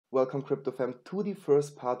Welcome crypto fam to the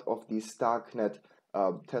first part of the StarkNet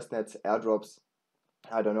testnet airdrops.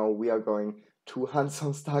 I don't know, we are going to hunt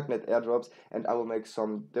some StarkNet airdrops, and I will make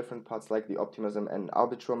some different parts like the Optimism and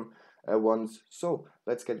Arbitrum ones. So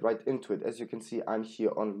let's get right into it. As you can see, I'm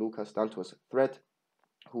here on Lucas Danto's thread,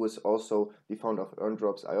 who is also the founder of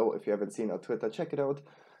AirDrops.io. If you haven't seen our Twitter, check it out.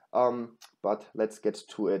 But let's get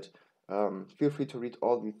to it. Feel free to read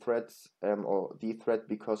all the threads or the thread,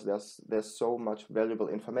 because there's so much valuable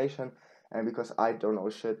information, and because I don't know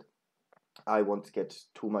shit, I won't get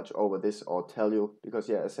too much over this or tell you, because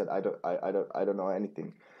yeah, as I said, I don't know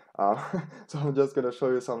anything. So I'm just gonna show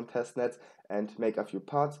you some test nets and make a few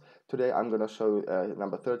parts. Today I'm gonna show you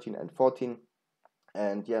number 13 and 14,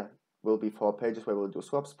 and yeah, will be 4 pages where we'll do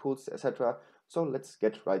swaps, pools, etc. So let's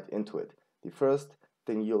get right into it. The first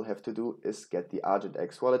thing you'll have to do is get the Argent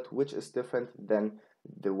X wallet, which is different than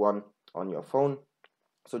the one on your phone.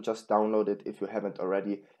 So just download it if you haven't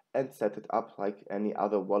already and set it up like any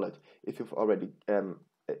other wallet. If you've already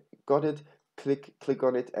got it, click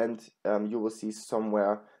on it, and you will see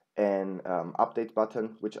somewhere an update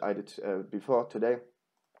button, which I did before today.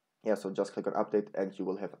 Yeah, so just click on update and you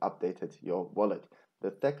will have updated your wallet.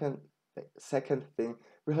 The second thing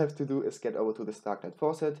we'll have to do is get over to the StarkNet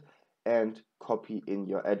faucet and copy in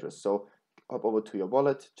your address. So hop over to your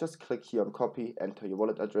wallet, just click here on copy, enter your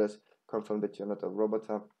wallet address, confirm that you're not a robot,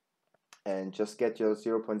 and just get your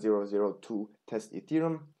 0.002 test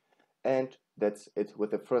Ethereum. And that's it with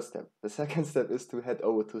the first step. The second step is to head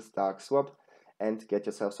over to Starkswap and get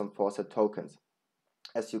yourself some faucet tokens.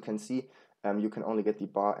 As you can see, you can only get the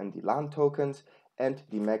bar and the LAN tokens, and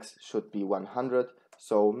the max should be 100.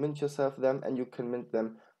 So mint yourself them, and you can mint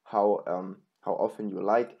them how often you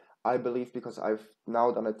like. I believe, because I've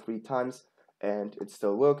now done it 3 times and it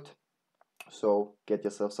still worked. So get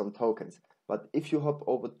yourself some tokens. But if you hop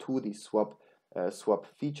over to the swap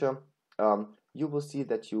feature, you will see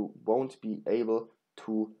that you won't be able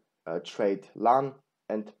to trade LAN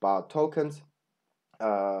and bar tokens,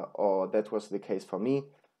 or that was the case for me.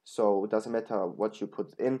 So it doesn't matter what you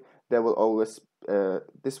put in, there will always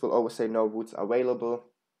this will always say no routes available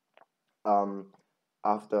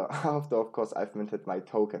after of course I've minted my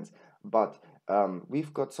tokens. But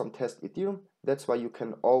we've got some test Ethereum, that's why you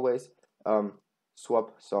can always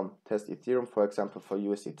swap some test Ethereum, for example for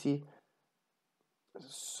USDT.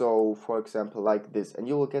 So for example like this, and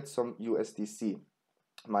you will get some USDC,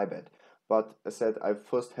 my bad. But as said, I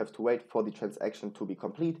first have to wait for the transaction to be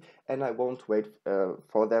complete, and I won't wait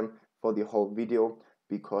for them for the whole video,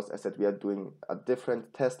 because as said, we are doing a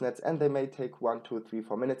different test nets, and they may take 1, 2, 3,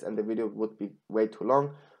 4 minutes, and the video would be way too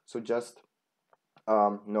long. So just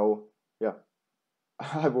know, yeah,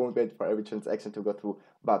 I won't wait for every transaction to go through.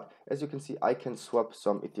 But as you can see, I can swap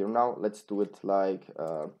some Ethereum now. Let's do it like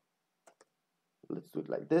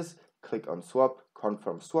this. Click on swap,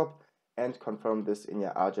 confirm swap, and confirm this in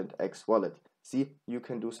your Argent X wallet. See, you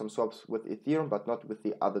can do some swaps with Ethereum, but not with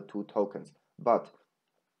the other 2 tokens. But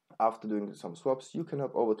after doing some swaps, you can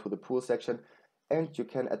hop over to the pool section, and you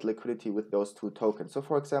can add liquidity with those 2 tokens. So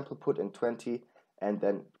for example, put in 20 and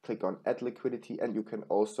then click on add liquidity, and you can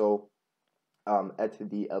also add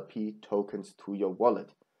the LP tokens to your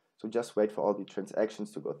wallet. So just wait for all the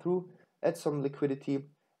transactions to go through, add some liquidity,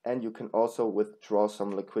 and you can also withdraw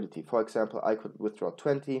some liquidity. For example, I could withdraw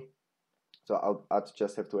 20, so I'll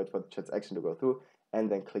just have to wait for the transaction to go through,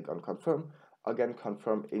 and then click on confirm. Again,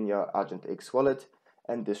 confirm in your Argent X wallet,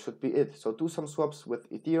 and this should be it. So do some swaps with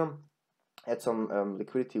Ethereum, add some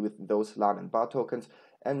liquidity with those LAN and bar tokens,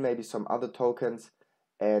 and maybe some other tokens,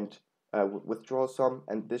 and withdraw some,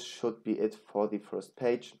 and this should be it for the first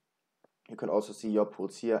page. You can also see your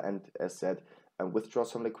pools here, and as said, withdraw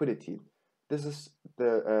some liquidity. This is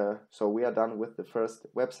the so we are done with the first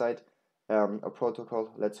website, a protocol.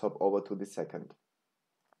 Let's hop over to the second.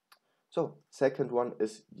 So second one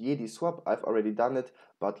is Jediswap. I've already done it,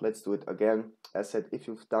 but let's do it again. As said, if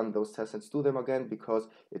you've done those tests, do them again, because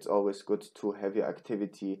it's always good to have your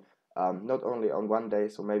activity not only on one day,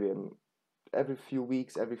 so maybe every few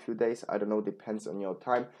weeks, every few days, I don't know, depends on your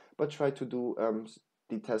time, but try to do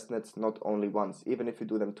the testnets not only once. Even if you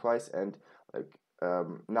do them twice, and like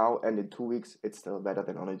now and in 2 weeks, it's still better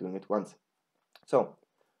than only doing it once. So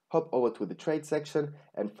hop over to the trade section,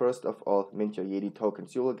 and first of all, mint your Yeti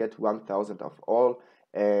tokens. You will get 1000 of all,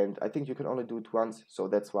 and I think you can only do it once, so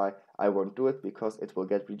that's why I won't do it, because it will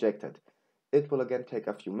get rejected. It will again take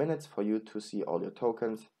a few minutes for you to see all your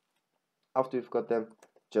tokens. After you've got them,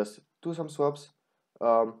 just do some swaps.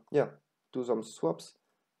 Do some swaps.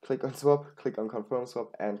 Click on swap, click on confirm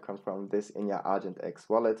swap, and confirm this in your Argent X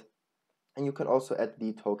wallet. And you can also add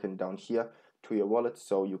the token down here to your wallet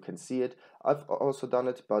so you can see it. I've also done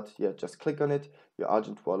it, but yeah, just click on it. Your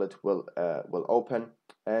Argent wallet will open,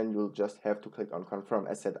 and you'll just have to click on confirm.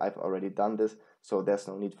 As said, I've already done this, so there's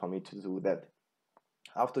no need for me to do that.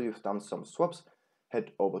 After you've done some swaps,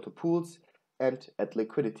 head over to pools and add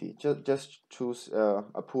liquidity. Just choose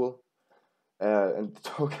a pool and the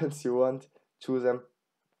tokens you want, choose them,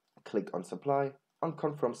 click on supply, on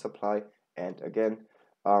confirm supply, and again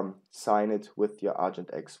sign it with your Argent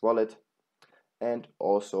X wallet. And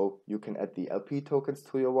also you can add the LP tokens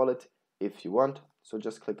to your wallet if you want. So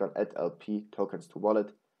just click on add LP tokens to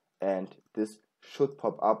wallet, and this should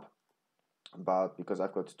pop up. But because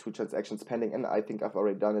I've got 2 transactions pending and I think I've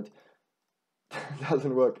already done it,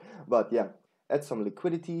 doesn't work. But yeah, add some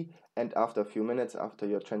liquidity, and after a few minutes after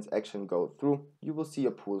your transaction go through, you will see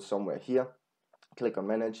a pool somewhere here. Click on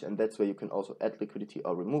manage, and that's where you can also add liquidity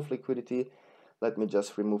or remove liquidity. Let me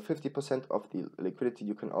just remove 50% of the liquidity.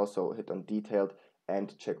 You can also hit on detailed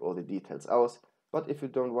and check all the details out. But if you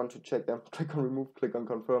don't want to check them, click on remove, click on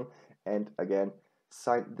confirm, and again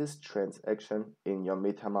sign this transaction in your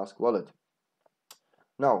MetaMask wallet.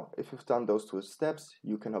 Now, if you've done those 2 steps,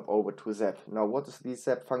 you can hop over to Zap. Now, what is the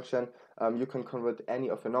Zap function? You can convert any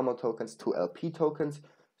of your normal tokens to LP tokens.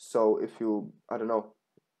 So if you, I don't know,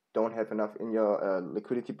 don't have enough in your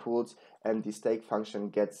liquidity pools and the stake function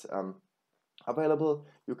gets available,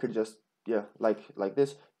 you can just, yeah, like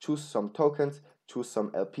this, choose some tokens, choose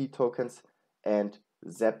some LP tokens, and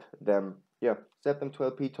zap them to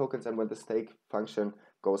LP tokens. And when the stake function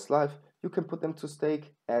goes live, you can put them to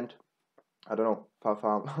stake and, I don't know,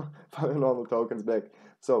 farm your normal tokens back.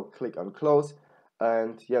 So click on close,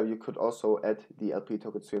 and yeah, you could also add the LP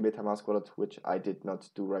tokens to your MetaMask wallet, which I did not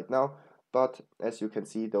do right now. But as you can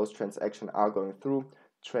see, those transactions are going through.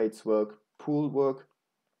 Trades work, pool work.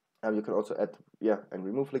 You can also add, and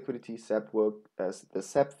remove liquidity. SAP work as the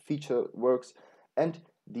SAP feature works, and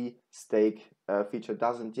the stake feature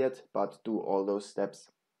doesn't yet, but do all those steps.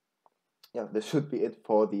 Yeah, this should be it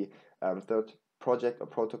for the third project or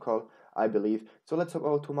protocol, I believe. So let's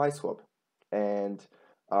go to mySwap, and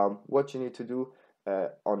what you need to do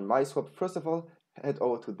on mySwap. First of all, head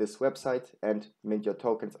over to this website and mint your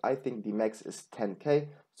tokens. I think the max is 10k,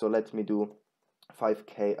 so let me do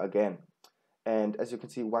 5k again. And as you can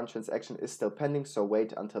see, 1 transaction is still pending, so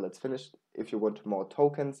wait until it's finished if you want more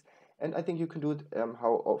tokens. And I think you can do it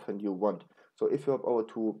how often you want. So if you hop over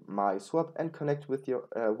to mySwap and connect with your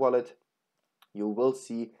wallet, you will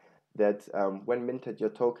see that when minted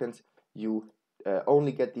your tokens, you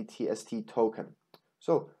only get the TST token.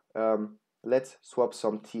 So let's swap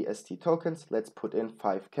some TST tokens. Let's put in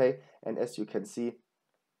 5k, and as you can see,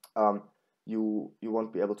 you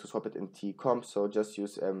won't be able to swap it in T-comp, so just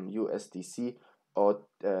use USDC or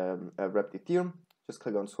wrapped Ethereum. Just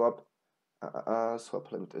click on swap.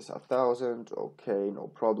 Swap limit is 1,000. Okay,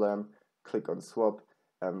 no problem. Click on swap.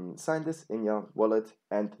 Sign this in your wallet,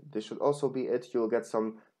 and this should also be it. You'll get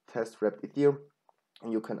some test wrapped Ethereum,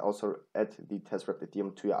 and you can also add the test wrapped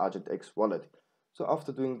Ethereum to your Argent X wallet. So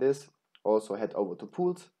after doing this, also head over to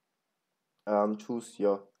pools. Choose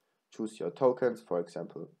your tokens, for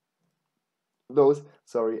example those,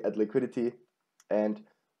 add liquidity, and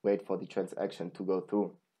wait for the transaction to go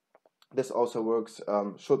through. This also works,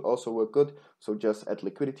 should also work good. So just add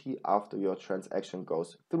liquidity after your transaction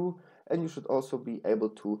goes through, and you should also be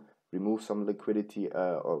able to remove some liquidity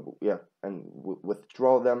and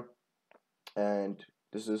withdraw them. And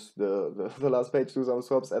this is the last page. Do some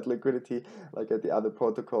swaps, add liquidity like at the other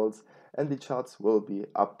protocols, and the charts will be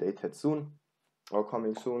updated soon or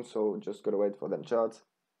coming soon, so just gotta wait for them charts.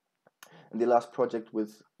 And the last project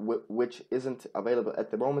which isn't available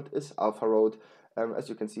at the moment is Alpha Road. As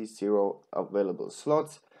you can see, 0 available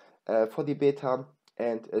slots for the beta.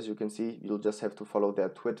 And as you can see, you'll just have to follow their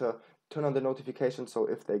Twitter, turn on the notifications, so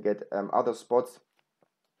if they get other spots,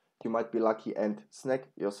 you might be lucky and snag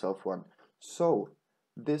yourself one. So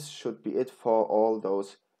this should be it for all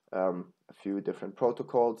those a few different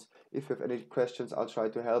protocols. If you have any questions, I'll try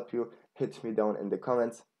to help you. Hit me down in the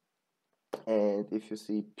comments. And if you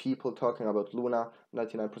see people talking about Luna,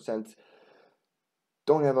 99%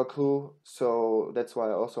 don't have a clue. So that's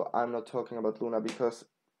why also I'm not talking about Luna, because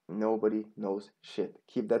nobody knows shit.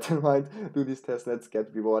 Keep that in mind. Do these testnets,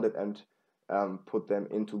 get rewarded, and put them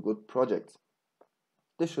into good projects.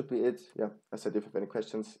 This should be it. Yeah, as I said, if you have any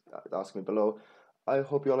questions, ask me below. I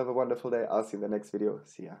hope you all have a wonderful day. I'll see you in the next video.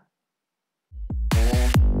 See ya.